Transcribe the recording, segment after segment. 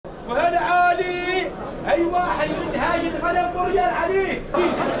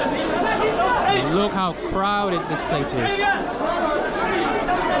Look how crowded this place is.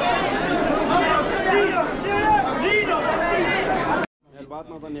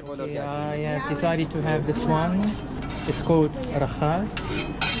 I decided to have this one. It's called رخال.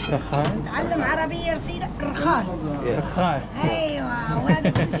 تعلم عربية رسيلة رخال. رخال. أيوة وهذا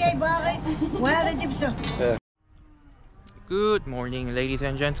كل شيء باغي وهذا دبسه. Good morning, ladies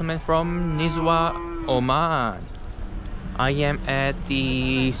and gentlemen, from Nizwa, Oman. I am at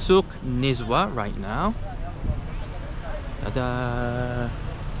the Souk Nizwa right now.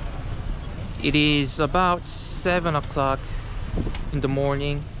 It is about 7 o'clock in the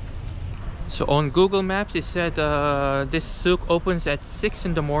morning. So on Google Maps it said this souk opens at 6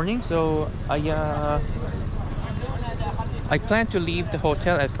 in the morning. So I plan to leave the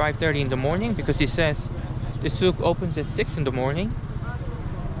hotel at 5:30 in the morning because it says the souk opens at 6 in the morning.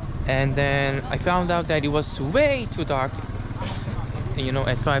 And then I found out that it was way too dark, you know,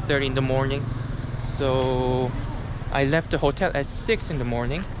 at 5:30 in the morning. So I left the hotel at 6 in the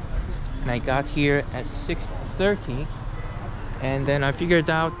morning and I got here at 6:30. And then I figured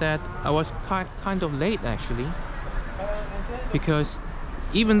out that I was kind of late actually, because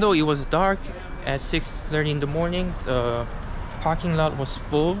even though it was dark at 6:30 in the morning, the parking lot was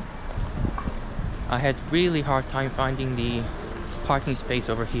full. I had really hard time finding the parking space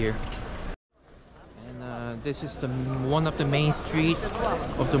over here. And this is one of the main streets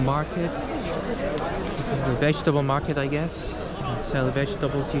of the market. This is the vegetable market, I guess. They sell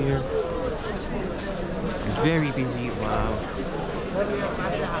vegetables here. Very busy. Wow.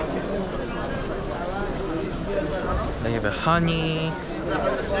 They have honey,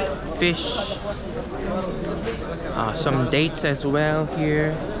 fish, some dates as well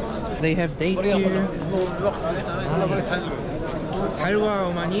here. They have dates here. Halwa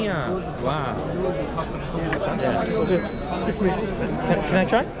Romania. Wow. Can I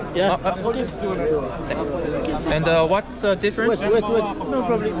try? Yeah. And what's the difference? Wait. No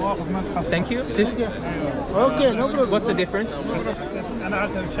problem. Thank you. Okay, no problem. What's the difference? أنا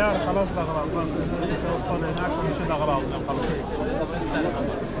عارف الشارع خلاص الأغراض وصل هناك ومشي الأغراض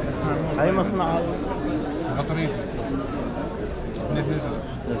هاي مصنع غطريف نزوى.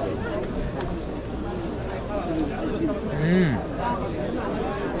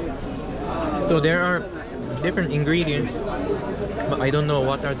 So there are different ingredients, but I don't know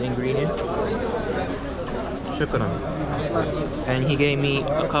what are the ingredients. Shukran. And he gave me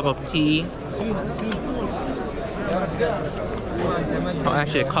a cup of tea. Oh,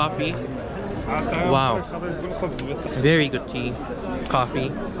 actually coffee. Wow. Very good tea.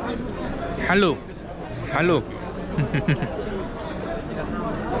 Coffee. Hello.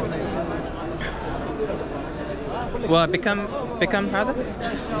 Well, become هذا؟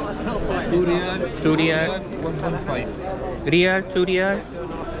 2 ريال 1.5 ريال 2 ريال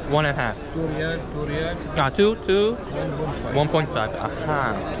 1.5 2 ريال 2 1.5.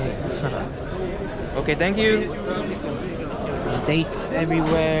 Aha. Okay, thank you. Dates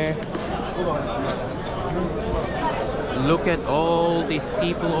everywhere. Look at all these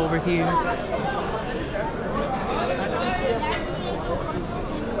people over here.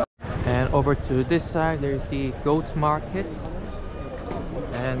 And over to this side there's the goat market,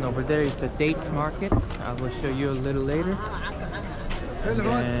 and over there is the dates market. I will show you a little later.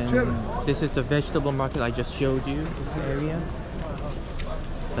 And this is the vegetable market I just showed you, this area.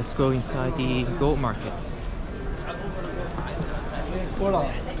 Let's go inside the goat market.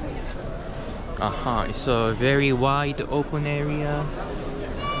 It's a very wide open area.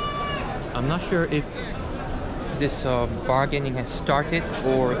 I'm not sure if this bargaining has started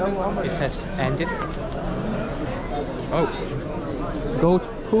or it has ended. Oh, goat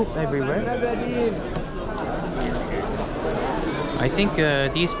poop everywhere. I think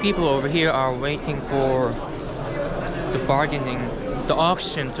these people over here are waiting for the bargaining, the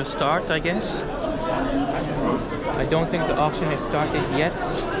auction to start, I guess. I don't think the auction has started yet.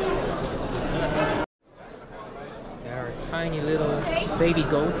 There are tiny little baby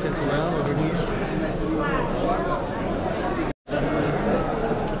goats as well over here.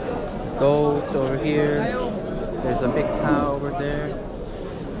 Goats over here. There's a big cow over there.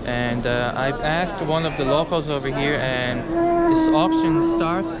 And I've asked one of the locals over here, and this auction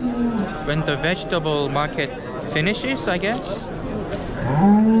starts when the vegetable market finishes, I guess.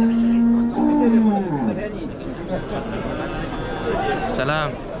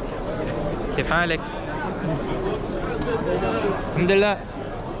 Salam. كيف حالك؟ الحمد لله.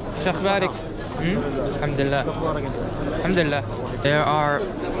 شو أخبارك؟ الحمد لله. الحمد لله. There are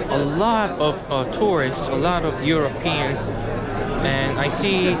a lot of tourists, a lot of Europeans And I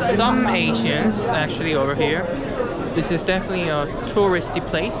see some Asians actually over here. This is definitely a touristy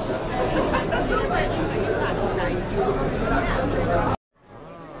place.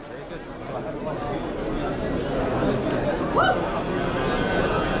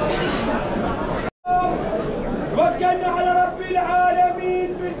 توكلنا على رب العالمين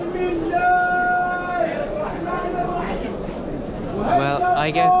بسم الله الرحمن الرحيم. Well,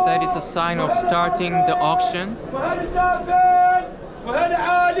 I guess that is a sign of starting the auction. وهل سافر وهل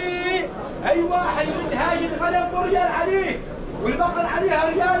عالي اي واحد من هاجي الغنم بريال عليه والبقر عليها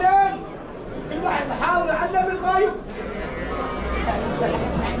ريالين. كل واحد يحاول يعلم الغايب.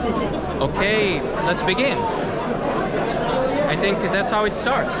 Okay, let's begin. I think that's how it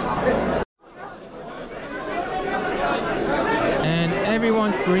starts. And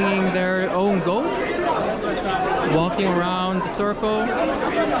everyone's bringing their own goat, walking around the circle,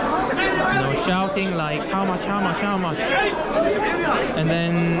 shouting like how much, how much, how much. And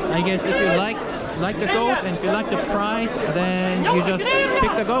then I guess if you like the goat and if you like the price, then you just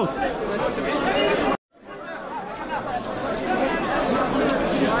pick the goat.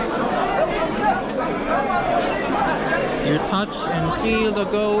 You touch and feel the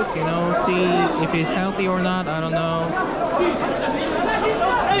goat, see if it's healthy or not, I don't know.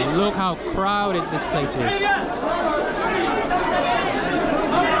 Look how crowded this place is.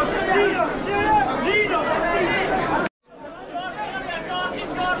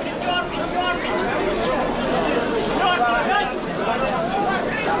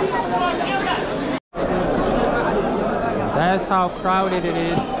 That's how crowded it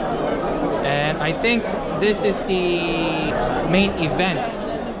is. And I think this is the main event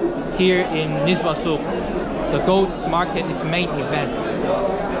here in Nizwa Souk. The goat market is main event.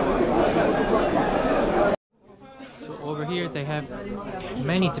 So over here they have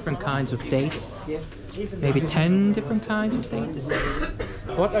many different kinds of dates. Maybe 10 different kinds of dates.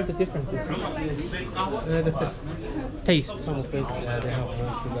 What are the differences? The taste. Taste. Some of it they have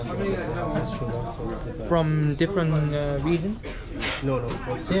more sugar, some of it have less sugar, so it's different. From different regions? No,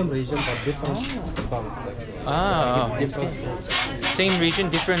 from same region but different farms actually. Ah, Different fruits. same region,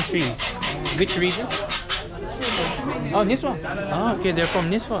 different trees. Which region? Oh, Nizwa. Ah, okay, they're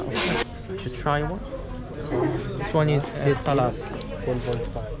from Nizwa. Okay. I should try one. This one is talas.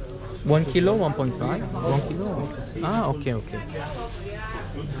 1.5. 1 kilo, 1.5? 1 kilo. Ah, okay, okay.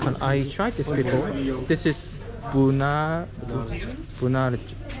 And I tried this before. This is bunarj.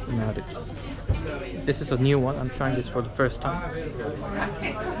 This is a new one. I'm trying this for the first time.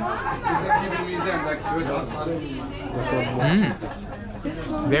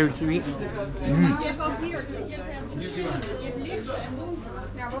 Very sweet.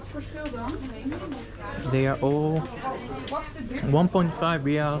 They are all 1.5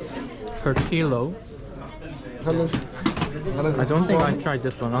 riyals per kilo. I don't think I tried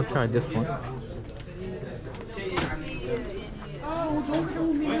this one. I'll try this one.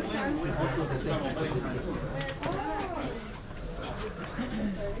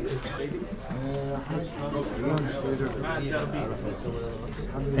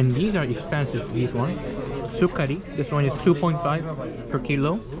 And these are expensive, these ones. Sukari, this one is 2.5 per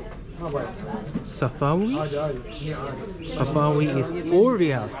kilo. Safawi is 4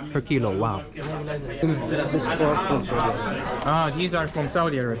 riyals per kilo. Wow. Ah, these are from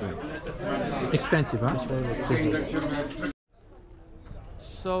Saudi Arabia. Expensive, huh?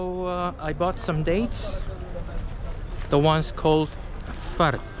 So I bought some dates. The ones called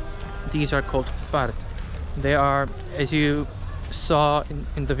fard. These are called fard. They are, as you saw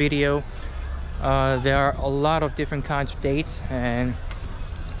in the video, there are a lot of different kinds of dates, and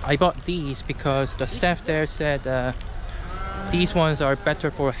I bought these because the staff there said these ones are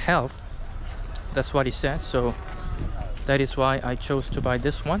better for health. That's what he said, so that is why I chose to buy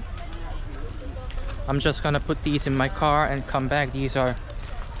this one. I'm just gonna put these in my car and come back. These are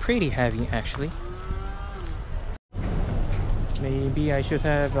pretty heavy actually. Maybe I should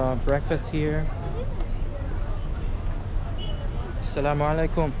have breakfast here. Assalamu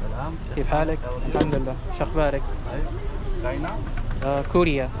alaikum. كيف حالك؟ الحمد لله. شو أخبارك؟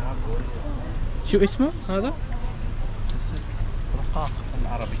 كوريا. شو اسمه هذا؟ رقاق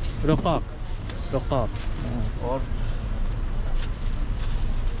بالعربي. رقاق. رقاق.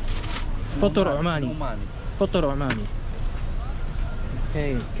 فطر عماني. فطر عماني.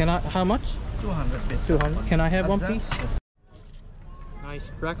 Okay. Can I? How much? 200. 200. Can I have one piece? Nice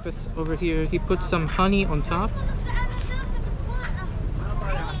breakfast over here. He put some honey on top.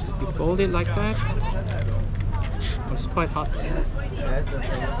 You fold it like that. It's quite hot.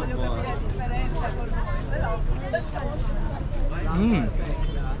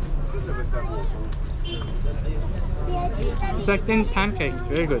 It's like thin pancakes,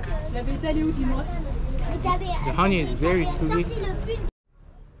 very good. The honey is very sweet.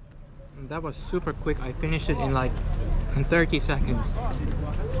 That was super quick. I finished it in like 30 seconds.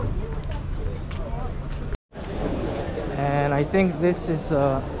 And I think this is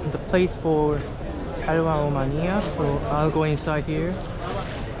the place for Halwa Omania, so I'll go inside here.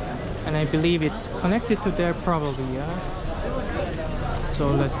 And I believe it's connected to there probably, yeah? So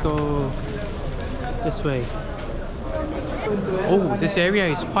let's go this way. Oh, this area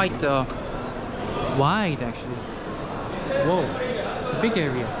is quite wide actually. Whoa, it's a big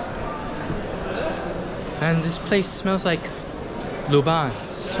area. And this place smells like Luban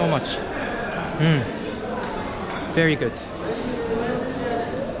so much. Very good.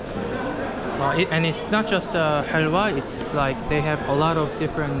 And it's not just halwa, it's like they have a lot of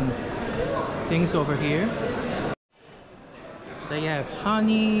different things over here. They have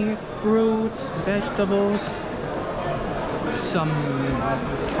honey, fruits, vegetables, some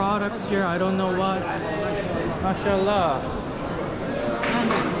products here, I don't know what. MashaAllah.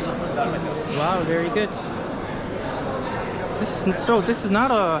 Wow, very good. This is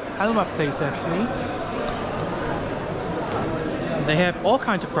not a halwa place actually. They have all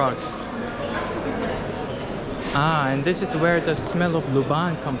kinds of products. Ah, and this is where the smell of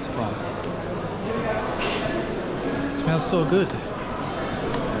Luban comes from. It smells so good.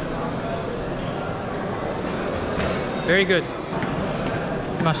 Very good.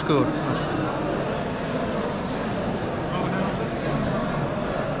 Mashkoor.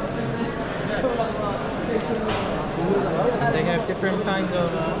 And they have different kinds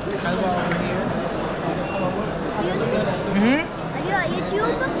of halwa over here. Are you a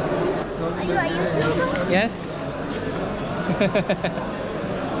YouTuber? Are you a YouTuber? Yes.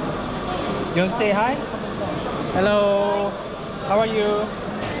 You want to say hi? Hello. How are you?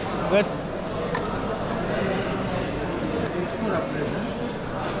 Good.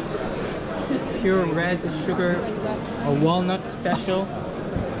 Pure red sugar, a walnut special,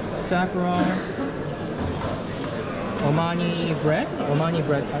 saffron, Omani bread, honey.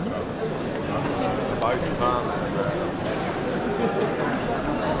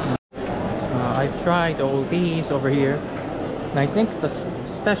 I've tried all these over here, and I think the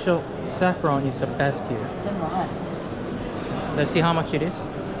special saffron is the best here. Let's see how much it is.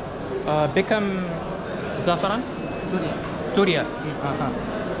 Become zafran? Turia.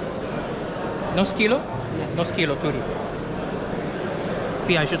 Nos kilo? Nos kilo turia.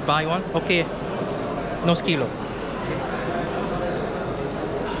 Maybe I should buy one. Okay. Nos kilo.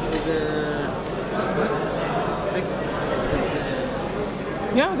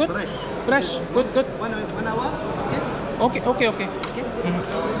 Yeah, good. Fresh. Good. 1 hour? Okay.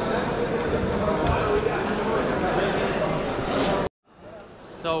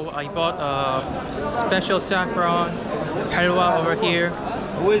 So I bought a special saffron halwa over here.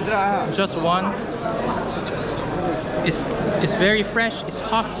 Just one. It's very fresh. It's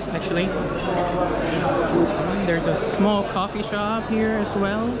hot actually. There's a small coffee shop here as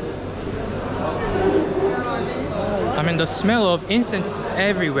well. I mean, the smell of incense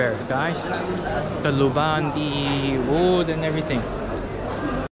everywhere, guys. The luban, the wood, and everything.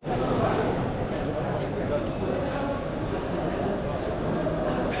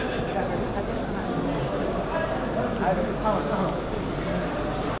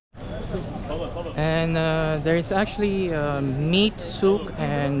 And there is actually meat souk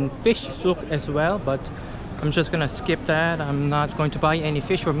and fish souk as well, but I'm just gonna skip that. I'm not going to buy any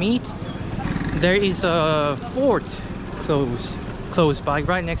fish or meat. There is a fort close by,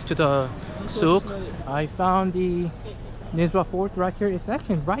 right next to the souk. I found the Nizwa fort right here. It's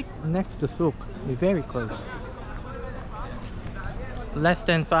actually right next to the souk, very close. Less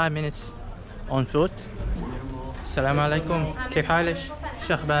than 5 minutes on foot. Assalamu alaikum. كيف حالك؟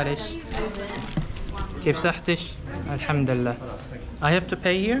 شو أخبارك؟ كيف صحتك؟ الحمد لله. I have to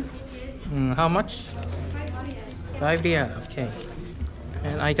pay here? How much? 5 riyal, okay.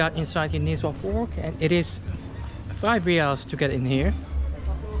 And I got inside the Nizwa Fork, and it is 5 riyals to get in here.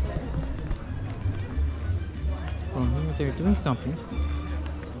 Oh, they're doing something.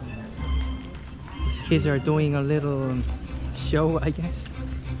 These kids are doing a little show, I guess.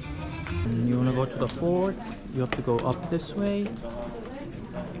 And you want to go to the fort, you have to go up this way.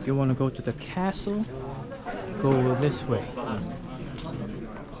 If you want to go to the castle, go this way.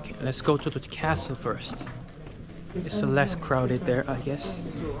 Okay, let's go to the castle first. It's less crowded there, I guess.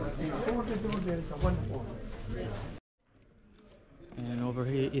 And over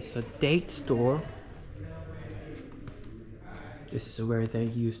here is a date store. This is where they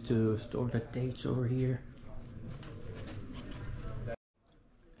used to store the dates over here.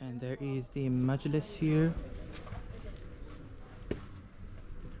 And there is the majlis here.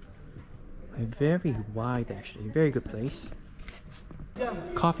 Very wide actually, very good place.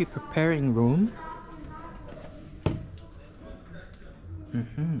 Coffee preparing room.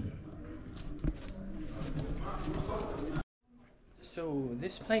 So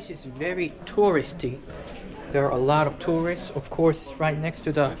this place is very touristy. There are a lot of tourists. Of course, it's right next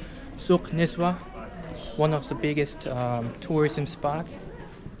to the Souk Nizwa, one of the biggest tourism spots.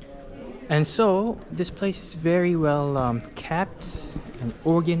 And so this place is very well kept and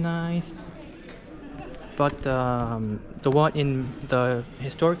organized. But the one in the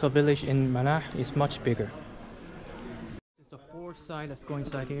historical village in Manah is much bigger. This is the fourth side. Let's go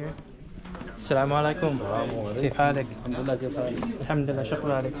inside here. السلام عليكم. كيف حالك؟ الحمد لله. كيف حالك؟ الحمد لله. شو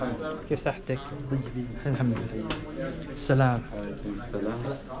أخبارك؟ كيف صحتك؟ الحمد لله. السلام.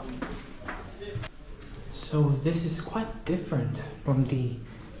 So this is quite different from the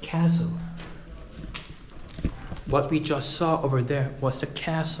castle. What we just saw over there was the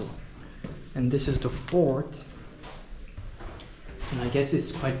castle, and this is the fort, and I guess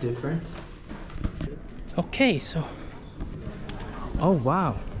it's quite different. Okay, so oh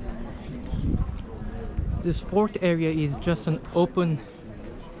wow, this fort area is just an open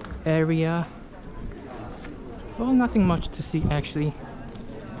area. Well, nothing much to see actually,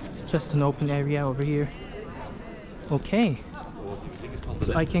 just an open area over here. Okay,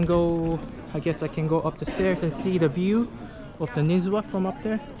 so I can go, I guess I can go up the stairs and see the view of the Nizwa from up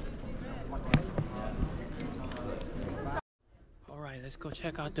there. Alright, let's go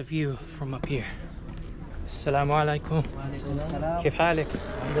check out the view from up here. Assalamu alaikum. كيف حالك؟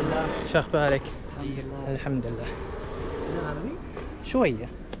 الحمد لله. شو أخبارك؟ الحمد لله. الحمد لله. تتكلم عربي؟ شوية.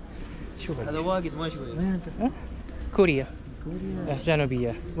 هذا واجد ما شوي. وين انت؟ كوريا. كوريا.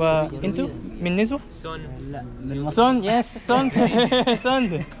 جنوبية. وانتو من نزوى؟ لا من مسقط. سون يس سون سون.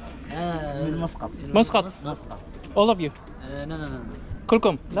 من مسقط. مسقط. مسقط. All of you. لا.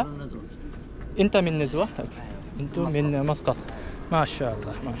 كلكم؟ لا؟ من نزوى. انت من نزوى؟ انتو من مسقط. ما شاء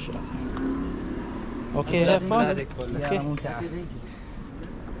الله ما شاء الله. اوكي have fun. يا ممتعة.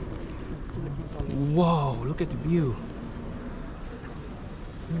 Whoa, look at the view.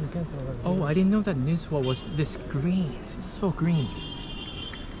 Oh, I didn't know that Nizwa was this green. It's so green.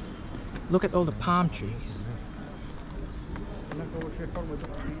 Look at all the palm trees.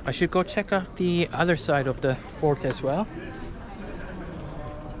 I should go check out the other side of the fort as well.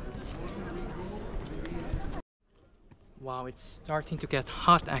 Wow, it's starting to get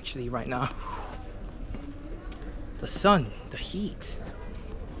hot actually right now. The sun, the heat.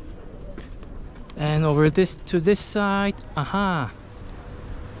 And over this to this side, aha,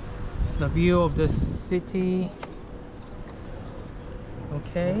 the view of the city.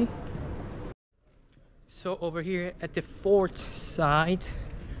 Okay, so over here at the fort side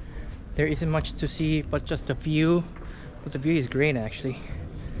there isn't much to see but just the view, but the view is great actually.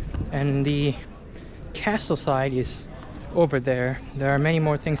 And the castle side is over there. There are many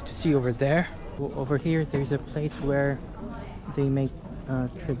more things to see over there. Over here there's a place where they make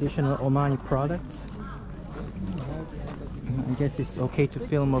traditional Omani products. I guess it's okay to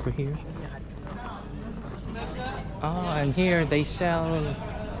film over here. Ah, and here they sell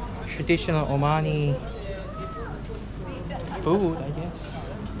traditional Omani food, I guess.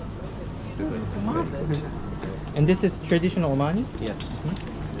 And this is traditional Omani? Yes.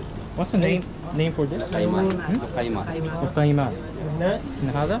 What's the name for this? القيمات.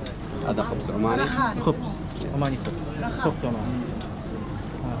 هذا؟ هذا خبز عماني. خبز عماني. خبز عماني.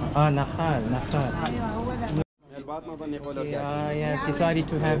 نخال. I decided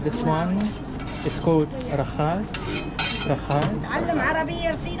to have this one. It's called رخال. تعلم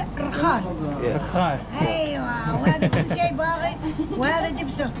عربية رسيلة رخال. رخال. ايوه وهذا كل شيء باغي وهذا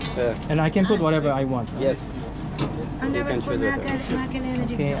دبسه. And I can put whatever I want. Yes. انا بقول ما كان انا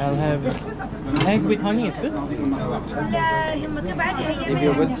Okay, دبسه. I'll have egg with honey. It's good. لا يهمك بعد هي If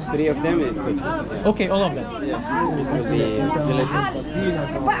you put 3 of them, it's good. Okay, all of them.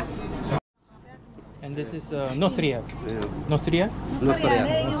 And this is نصرية. نصرية. نص ريال.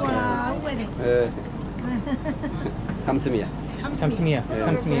 ايوه هو ذا. 500. 500.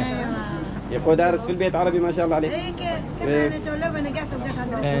 يقول دارس في البيت عربي ما شاء الله عليه. هيك كمان انت ولا انا قاس And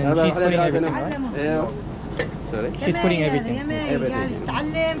she's putting everything. ايوه. سوري. She's putting everything. جالس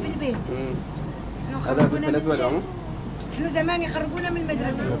تعلم في البيت. هذا في الاسود عمو. احنا زمان يخرجونا من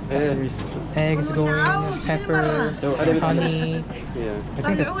المدرسة. Eggs going, pepper, honey. I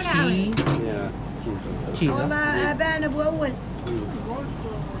think that's cheese. Cheese. والله ابانا ابو اول.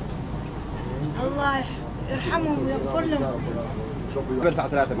 الله يرحمهم ويغفر لهم. بدفع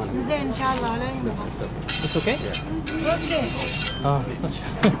 3 معنا. زين ان شاء الله لا يهمك. It's okay? اوكي.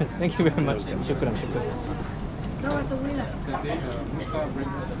 Thank you very much. شكرا. تو اسوي لك.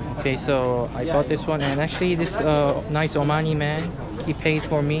 Okay, so I bought this one, and actually this nice Omani man, he paid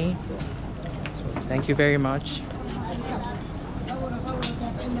for me. So thank you very much.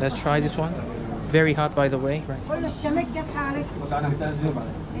 Let's try this one. Very hot, by the way. كل السمك كيف حالك؟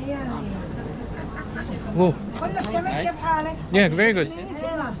 Whoa. كل السمك كيف حالك؟ Yeah, very good.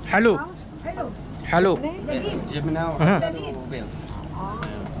 حلو. حلو. لذيذ. جبنة لذيذ. وبيض.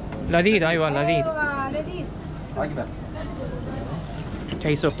 لذيذ. أيوة لذيذ. ايوه لذيذ. عقبة.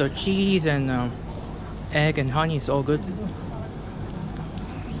 Taste of the cheese and egg and honey is all good.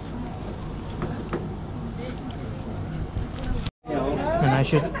 And I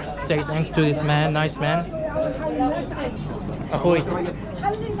should say thanks to this man, nice man. أخوي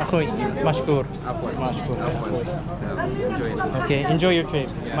مشكور. مشكور. Okay, enjoy your trip.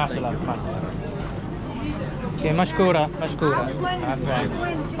 مع السلامة. Okay, مشكورة.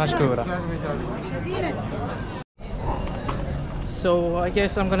 مشكورة. So I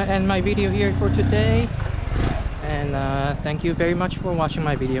guess I'm gonna end my video here for today, and thank you very much for watching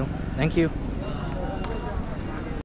my video. Thank you.